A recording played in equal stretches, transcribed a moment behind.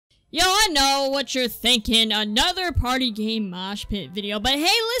Yo, I know what you're thinking, another party game mosh pit video, but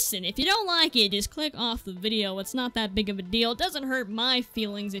hey listen, if you don't like it, just click off the video. It's not that big of a deal. It doesn't hurt my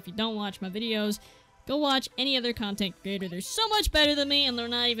feelings if you don't watch my videos. Go watch any other content creator. They're so much better than me and they're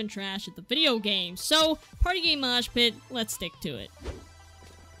not even trash at the video game. So, party game mosh pit, let's stick to it.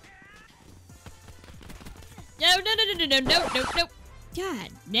 No. God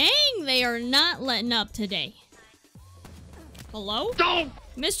dang, they are not letting up today. Hello? Don't!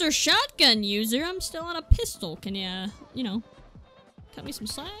 Mr. Shotgun User, I'm still on a pistol. Can you know, cut me some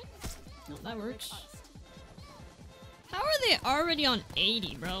slack? No, that works. How are they already on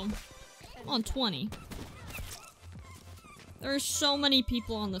 80, bro? I'm on 20. There are so many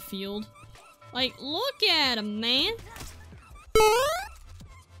people on the field. Like, look at them, man.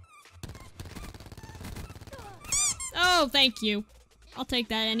 Oh, thank you. I'll take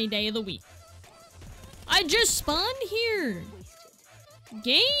that any day of the week. I just spawned here.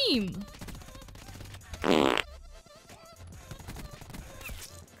 Game.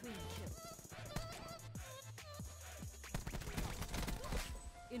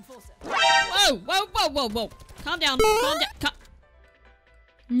 Whoa. Calm down.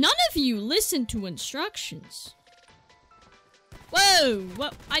 None of you listen to instructions. Whoa.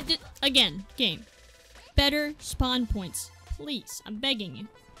 I did, again, game. Better spawn points, please. I'm begging you.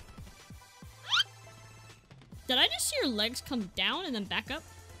 Did I just see your legs come down and then back up?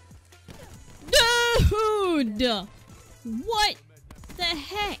 Dude! What the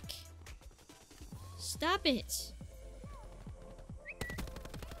heck? Stop it.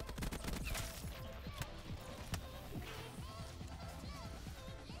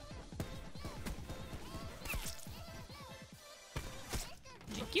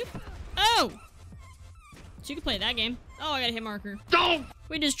 GQ. Oh! So you can play that game. Oh, I got a hit marker. Don't!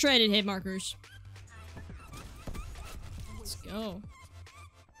 We just traded hit markers. Let's go.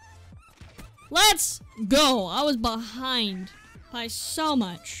 Let's go! I was behind by so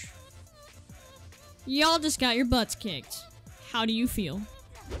much. Y'all just got your butts kicked. How do you feel?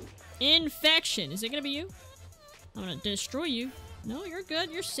 Infection. Is it gonna be you? I'm gonna destroy you. No, you're good.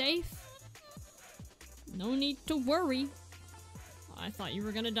 You're safe. No need to worry. I thought you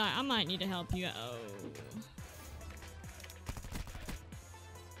were gonna die. I might need to help you. Oh.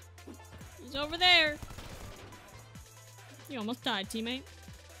 He's over there. You almost died, teammate.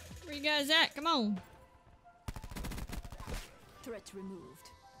 Where you guys at? Come on. Threat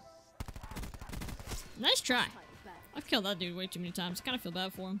removed. Nice try. I've killed that dude way too many times. I kind of feel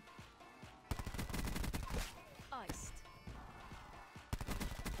bad for him. Iced.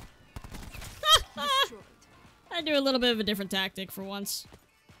 I do a little bit of a different tactic for once.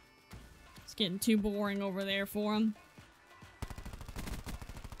 It's getting too boring over there for him.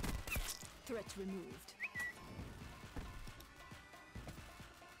 Threat removed.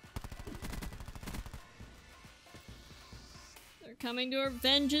 They're coming to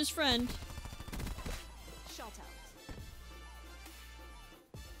avenge his friend. Shot out.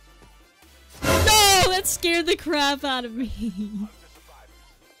 No! That scared the crap out of me.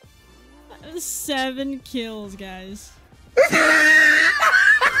 That was 7 kills, guys.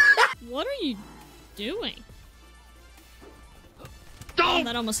 What are you doing? Oh,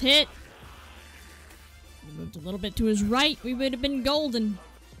 that almost hit. He moved a little bit to his right. We would have been golden.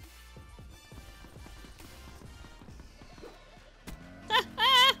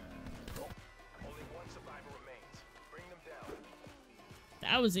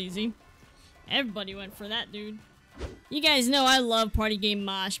 That was easy. Everybody went for that, dude. You guys know I love party game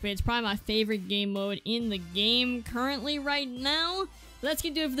Moshpit. It's probably my favorite game mode in the game currently right now. But that's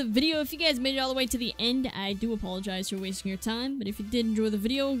gonna do it for the video. If you guys made it all the way to the end, I do apologize for wasting your time. But if you did enjoy the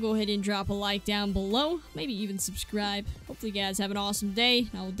video, go ahead and drop a like down below. Maybe even subscribe. Hopefully you guys have an awesome day.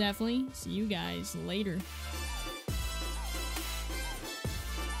 I will definitely see you guys later.